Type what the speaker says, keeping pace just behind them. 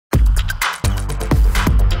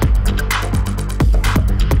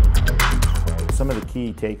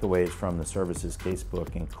key takeaways from the services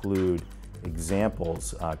casebook include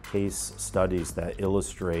examples, case studies that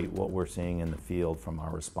illustrate what we're seeing in the field from our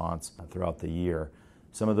response throughout the year.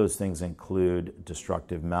 Some of those things include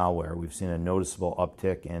destructive malware. We've seen a noticeable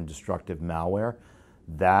uptick in destructive malware.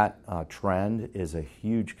 That trend is a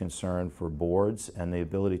huge concern for boards, and the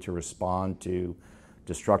ability to respond to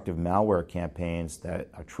destructive malware campaigns that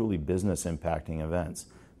are truly business impacting events.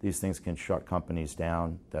 These things can shut companies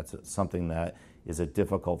down. That's something that is a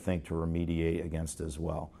difficult thing to remediate against as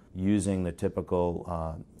well. Using the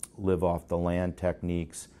typical live off the land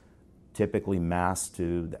techniques, typically masked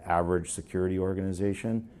to the average security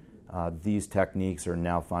organization, these techniques are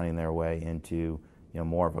now finding their way into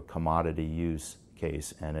more of a commodity use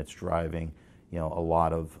case, and it's driving a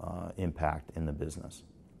lot of impact in the business.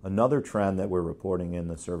 Another trend that we're reporting in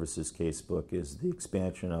the services casebook is the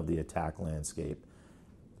expansion of the attack landscape.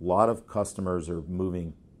 A lot of customers are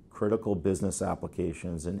moving critical business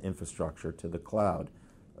applications and infrastructure to the cloud.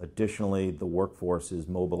 Additionally, the workforce is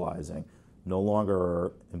mobilizing. No longer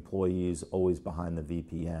are employees always behind the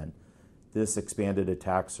VPN. This expanded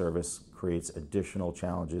attack service creates additional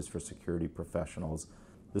challenges for security professionals.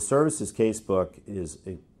 The services casebook is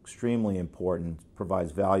extremely important,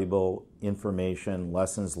 provides valuable information,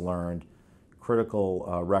 lessons learned,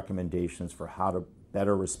 critical recommendations for how to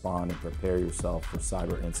better respond and prepare yourself for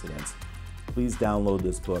cyber incidents. Please download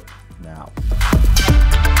this book now.